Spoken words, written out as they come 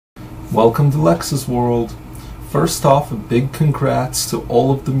Welcome to Lex's World. First off, a big congrats to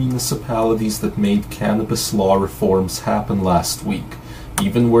all of the municipalities that made cannabis law reforms happen last week,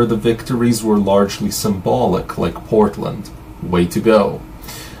 even where the victories were largely symbolic, like Portland. Way to go.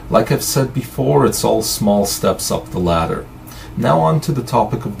 Like I've said before, it's all small steps up the ladder. Now on to the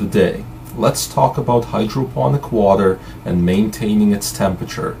topic of the day. Let's talk about hydroponic water and maintaining its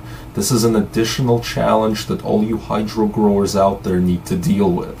temperature. This is an additional challenge that all you hydro growers out there need to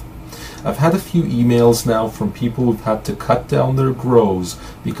deal with. I've had a few emails now from people who've had to cut down their grows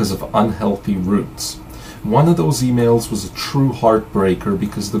because of unhealthy roots. One of those emails was a true heartbreaker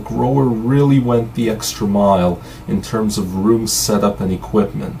because the grower really went the extra mile in terms of room setup and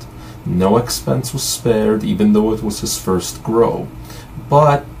equipment. No expense was spared, even though it was his first grow.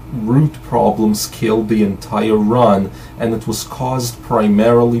 But root problems killed the entire run, and it was caused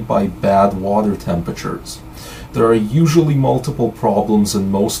primarily by bad water temperatures. There are usually multiple problems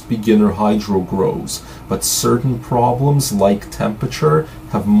in most beginner hydro grows, but certain problems, like temperature,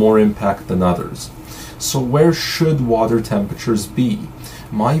 have more impact than others. So where should water temperatures be?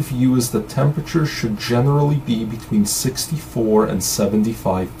 My view is that temperatures should generally be between 64 and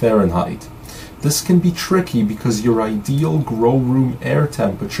 75 Fahrenheit. This can be tricky because your ideal grow room air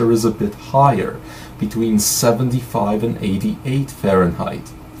temperature is a bit higher, between 75 and 88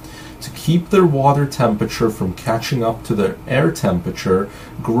 Fahrenheit. To keep their water temperature from catching up to their air temperature,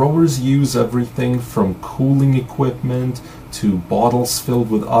 growers use everything from cooling equipment to bottles filled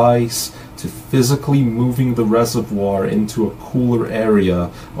with ice to physically moving the reservoir into a cooler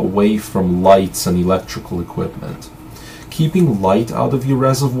area away from lights and electrical equipment. Keeping light out of your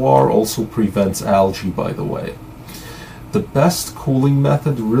reservoir also prevents algae, by the way. The best cooling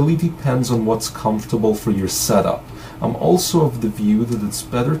method really depends on what's comfortable for your setup. I'm also of the view that it's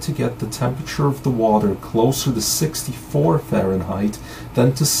better to get the temperature of the water closer to 64 Fahrenheit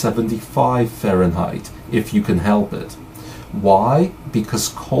than to 75 Fahrenheit, if you can help it. Why? Because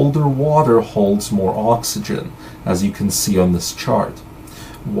colder water holds more oxygen, as you can see on this chart.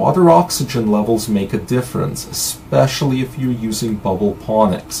 Water oxygen levels make a difference, especially if you're using bubble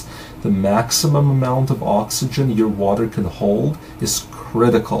ponics. The maximum amount of oxygen your water can hold is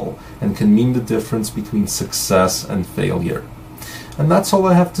critical and can mean the difference between success and failure. And that's all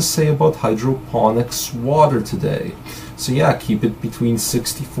I have to say about hydroponics water today. So yeah, keep it between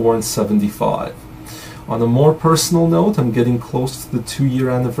 64 and 75. On a more personal note, I'm getting close to the 2-year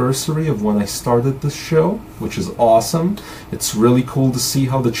anniversary of when I started this show, which is awesome. It's really cool to see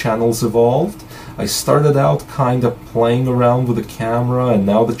how the channel's evolved. I started out kind of playing around with a camera, and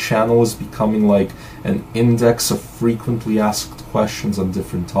now the channel is becoming like an index of frequently asked questions on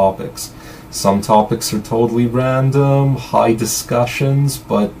different topics. Some topics are totally random, high discussions,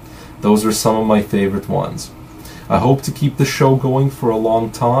 but those are some of my favorite ones. I hope to keep the show going for a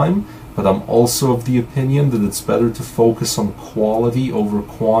long time, but I'm also of the opinion that it's better to focus on quality over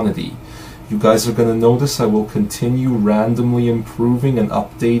quantity. You guys are going to notice I will continue randomly improving and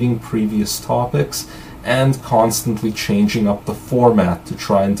updating previous topics and constantly changing up the format to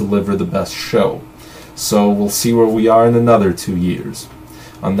try and deliver the best show. So we'll see where we are in another 2 years.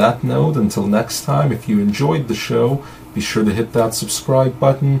 On that note, until next time, if you enjoyed the show, be sure to hit that subscribe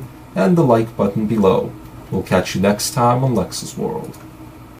button and the like button below. We'll catch you next time on Lex's World.